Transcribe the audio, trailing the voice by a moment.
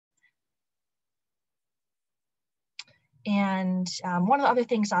And one of the other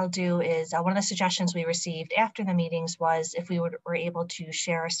things I'll do is one of the suggestions we received after the meetings was if we were able to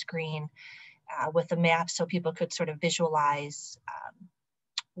share a screen with a map so people could sort of visualize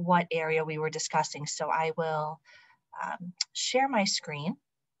what area we were discussing. So I will share my screen.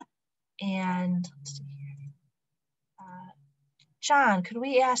 And let's see here. John, could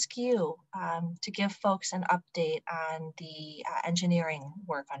we ask you to give folks an update on the engineering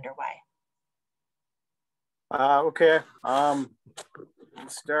work underway? Okay.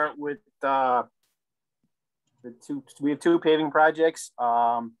 Let's start with we have two paving projects.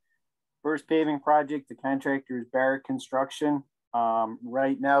 First paving project, the contractor is Barrett Construction.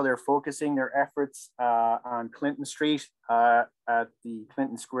 Right now, they're focusing their efforts on Clinton Street at the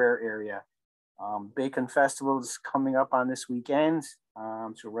Clinton Square area. Bacon Festival is coming up on this weekend.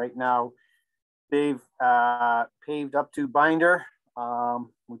 So right now, they've paved up to Binder,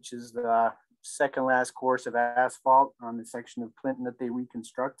 which is the second last course of asphalt on the section of Clinton that they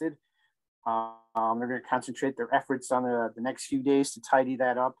reconstructed. They're going to concentrate their efforts on the next few days to tidy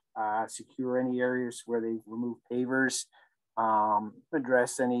that up, secure any areas where they've removed pavers,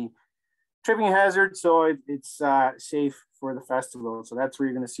 address any tripping hazards so it's safe for the festival. So that's where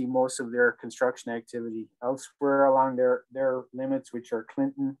you're going to see most of their construction activity. Elsewhere along their limits, which are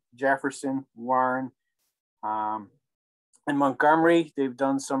Clinton, Jefferson, Warren, and Montgomery, they've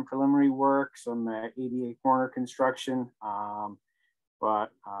done some preliminary work, some 88 corner construction.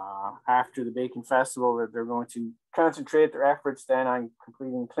 But after the Bacon Festival, they're going to concentrate their efforts then on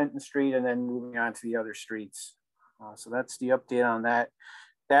completing Clinton Street and then moving on to the other streets. So that's the update on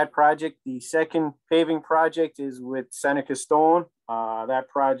that project. The second paving project is with Seneca Stone. That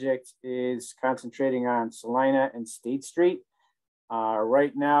project is concentrating on Salina and State Street.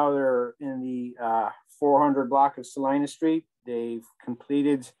 Right now, they're in the 400 block of Salina Street. They've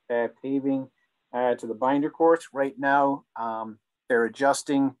completed paving to the binder course. Right now, they're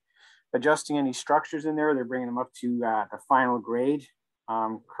adjusting any structures in there. They're bringing them up to the final grade.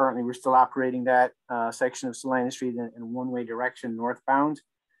 Currently, we're still operating that section of Salina Street in one-way direction northbound.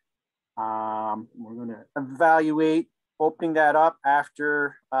 We're going to evaluate opening that up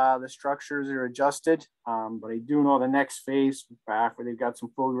after the structures are adjusted. But I do know the next phase, after they've got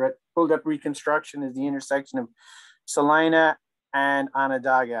some pulled up reconstruction, is the intersection of Salina and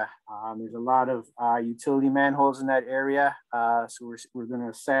Onondaga. There's a lot of utility manholes in that area. So we're going to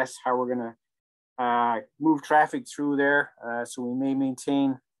assess how we're going to move traffic through there. So we may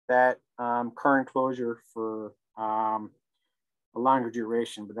maintain that current closure for a longer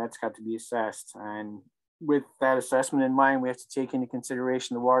duration, but that's got to be assessed. And with that assessment in mind, we have to take into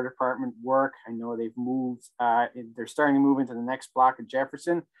consideration the water department work. I know they've moved, they're starting to move into the next block of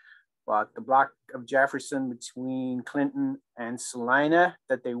Jefferson, but the block of Jefferson between Clinton and Salina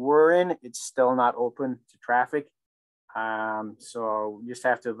that they were in, it's still not open to traffic. So we just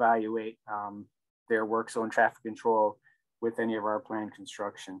have to evaluate their work zone traffic control with any of our planned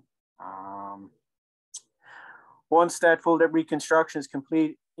construction. Once that full depth reconstruction is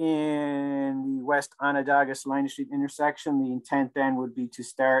complete in the West Onondaga Salina Street intersection, the intent then would be to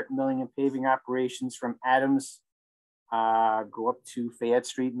start milling and paving operations from Adams, go up to Fayette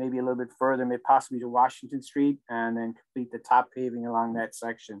Street, maybe a little bit further, maybe possibly to Washington Street, and then complete the top paving along that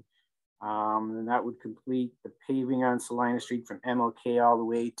section. And that would complete the paving on Salina Street from MLK all the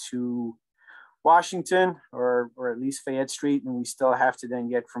way to Washington, or at least Fayette Street. And we still have to then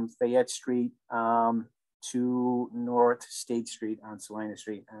get from Fayette Street to North State Street on Salina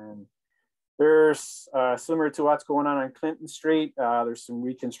Street. And there's similar to what's going on Clinton Street. There's some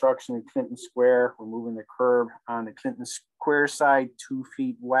reconstruction in Clinton Square. We're moving the curb on the Clinton Square side 2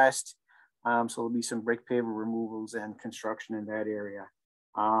 feet west. So there'll be some brick paver removals and construction in that area.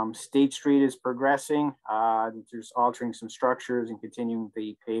 State Street is progressing. There's altering some structures and continuing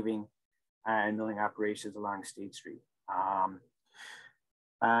the paving and milling operations along State Street.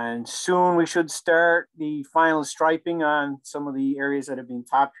 And soon we should start the final striping on some of the areas that have been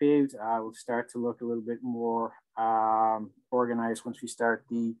top paved. We'll start to look a little bit more organized once we start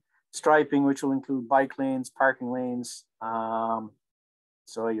the striping, which will include bike lanes, parking lanes.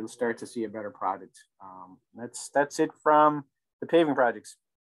 So you'll start to see a better product. That's it from the paving projects.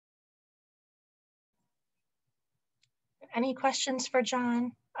 Any questions for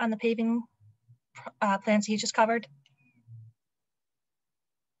John on the paving plans he just covered?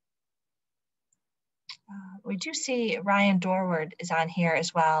 We do see Ryan Dorward is on here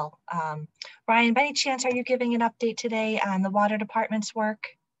as well. Ryan, by any chance, are you giving an update today on the water department's work?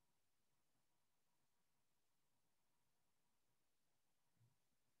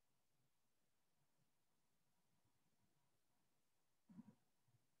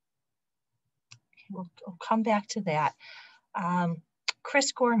 we'll come back to that.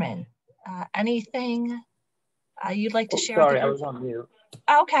 Chris Gorman, anything you'd like to share? Sorry, I was on mute.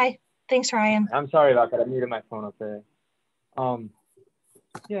 Okay, thanks, Ryan. I'm sorry about that. I muted my phone up there.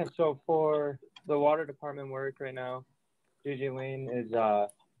 Yeah, so for the water department work right now, JJ Lane is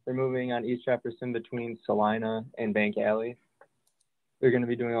they're moving on East Jefferson between Salina and Bank Alley. They're going to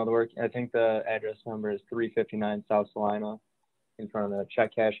be doing all the work. I think the address number is 359 South Salina in front of the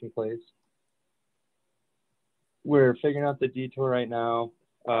check cashing place. We're figuring out the detour right now.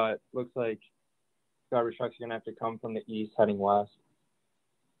 It looks like garbage trucks are going to have to come from the east heading west.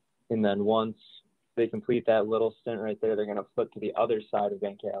 And then once they complete that little stint right there, they're going to flip to the other side of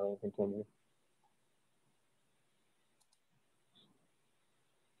Bank Alley and continue.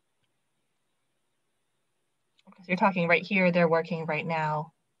 So you're talking right here, they're working right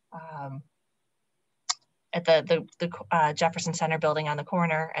now at the Jefferson Center building on the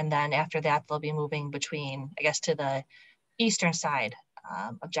corner. And then after that, they'll be moving between, I guess, to the eastern side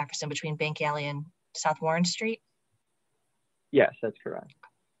of Jefferson between Bank Alley and South Warren Street. Yes, that's correct.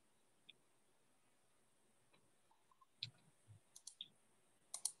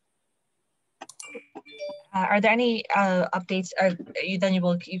 Are there any updates?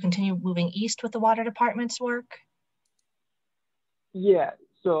 You continue moving east with the water department's work? Yeah,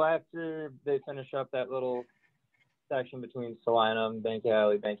 so after they finish up that little section between Salina and Bank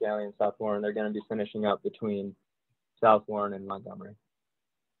Alley and South Warren, they're going to be finishing up between South Warren and Montgomery.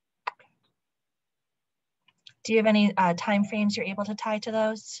 Do you have any time frames you're able to tie to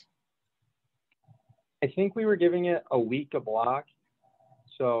those? I think we were giving it a week a block.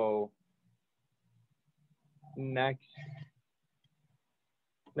 So next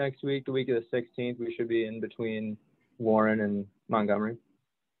week, the week of the 16th, we should be in between Warren and Montgomery.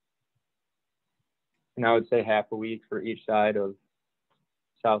 And I would say half a week for each side of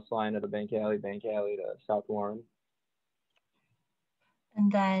South Salina to Bank Alley to South Warren.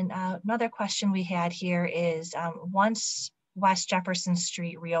 And then another question we had here is once West Jefferson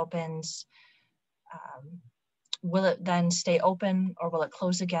Street reopens, will it then stay open or will it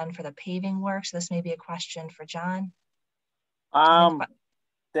close again for the paving work? So this may be a question for John.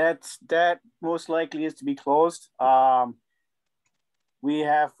 That most likely is to be closed. We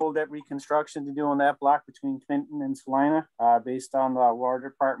have full depth reconstruction to do on that block between Clinton and Salina, based on the water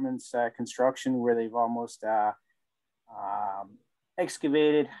department's construction, where they've almost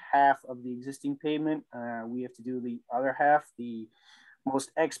excavated half of the existing pavement. We have to do the other half. The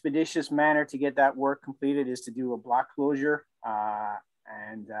most expeditious manner to get that work completed is to do a block closure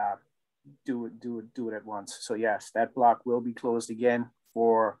and do it at once. So yes, that block will be closed again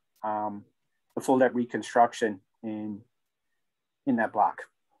for the full depth reconstruction in that block.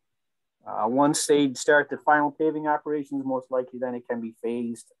 Once they start the final paving operations, most likely then it can be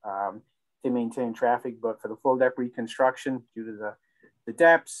phased to maintain traffic. But for the full depth reconstruction, due to the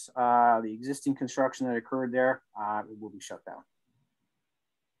depths, the existing construction that occurred there, it will be shut down.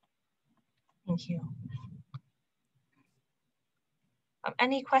 Thank you.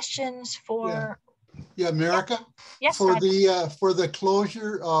 Any questions for? Yeah, America. Yes. For the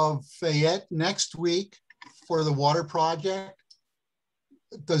closure of Fayette next week for the water project,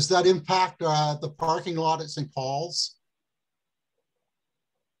 does that impact the parking lot at St. Paul's?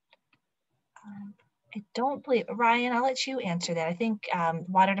 I don't believe, Ryan, I'll let you answer that. I think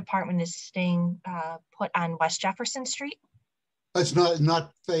water department is staying put on West Jefferson Street. It's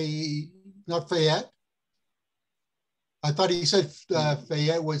not Fayette. I thought he said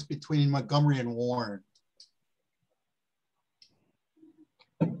Fayette was between Montgomery and Warren.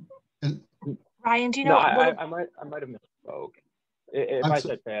 And, Ryan, do you know? No, I might have misspoke. If I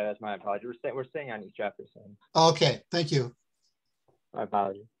said Fayette, that's my apology. We're staying on East Jefferson. Okay, thank you. My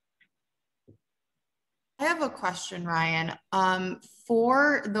apology. I have a question, Ryan.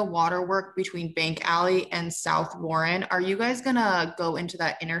 For the water work between Bank Alley and South Warren, are you guys gonna go into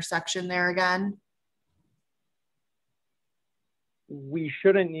that intersection there again? We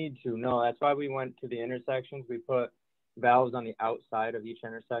shouldn't need to. No, that's why we went to the intersections. We put valves on the outside of each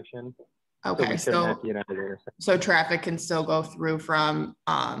intersection. Okay, so traffic can still go through from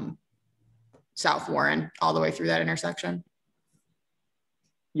South Warren all the way through that intersection?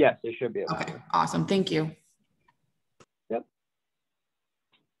 Yes, it should be. Okay, awesome. Thank you. Yep.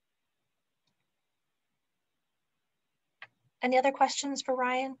 Any other questions for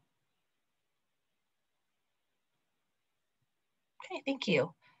Ryan? Okay, thank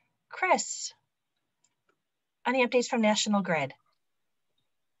you. Chris, any updates from National Grid?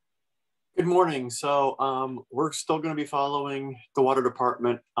 Good morning. So we're still going to be following the water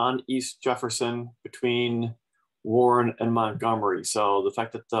department on East Jefferson between Warren, and Montgomery. So the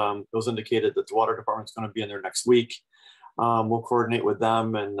fact that it was indicated that the water department's going to be in there next week, we'll coordinate with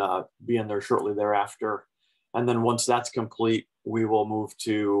them and be in there shortly thereafter. And then once that's complete, we will move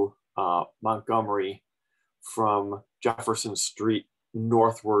to Montgomery from Jefferson Street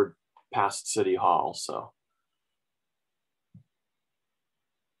northward past City Hall. So,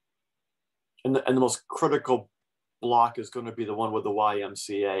 and the most critical block is going to be the one with the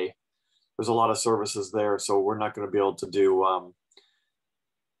YMCA. There's a lot of services there, so we're not going to be able to do,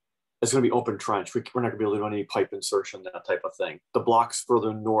 it's going to be open trench. We're not going to be able to do any pipe insertion, that type of thing. The blocks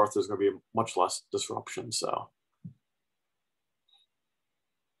further north, there's going to be much less disruption, so.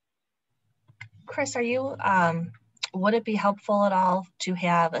 Chris, are you, would it be helpful at all to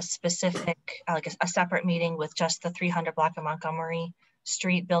have a specific, like a separate meeting with just the 300 block of Montgomery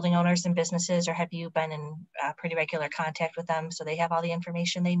Street building owners and businesses, or have you been in pretty regular contact with them so they have all the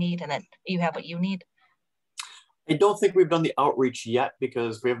information they need and that you have what you need? I don't think we've done the outreach yet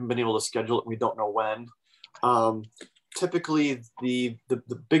because we haven't been able to schedule it and we don't know when. Typically, the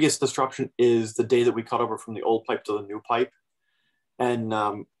biggest disruption is the day that we cut over from the old pipe to the new pipe.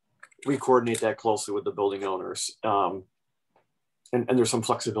 And we coordinate that closely with the building owners. And there's some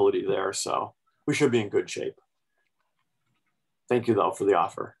flexibility there, so we should be in good shape. Thank you, though, for the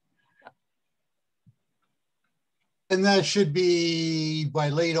offer. And that should be by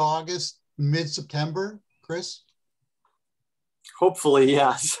late August, mid-September, Chris? Hopefully,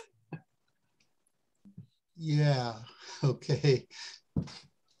 yes. Yeah, okay.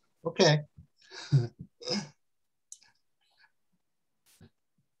 Okay.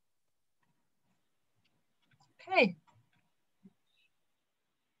 Okay.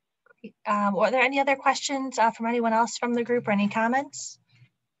 Are there any other questions from anyone else from the group or any comments?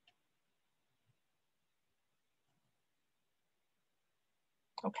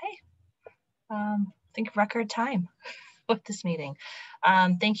 Okay. I think record time with this meeting.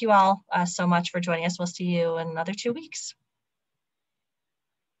 Thank you all so much for joining us. We'll see you in another 2 weeks.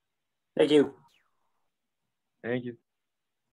 Thank you. Thank you.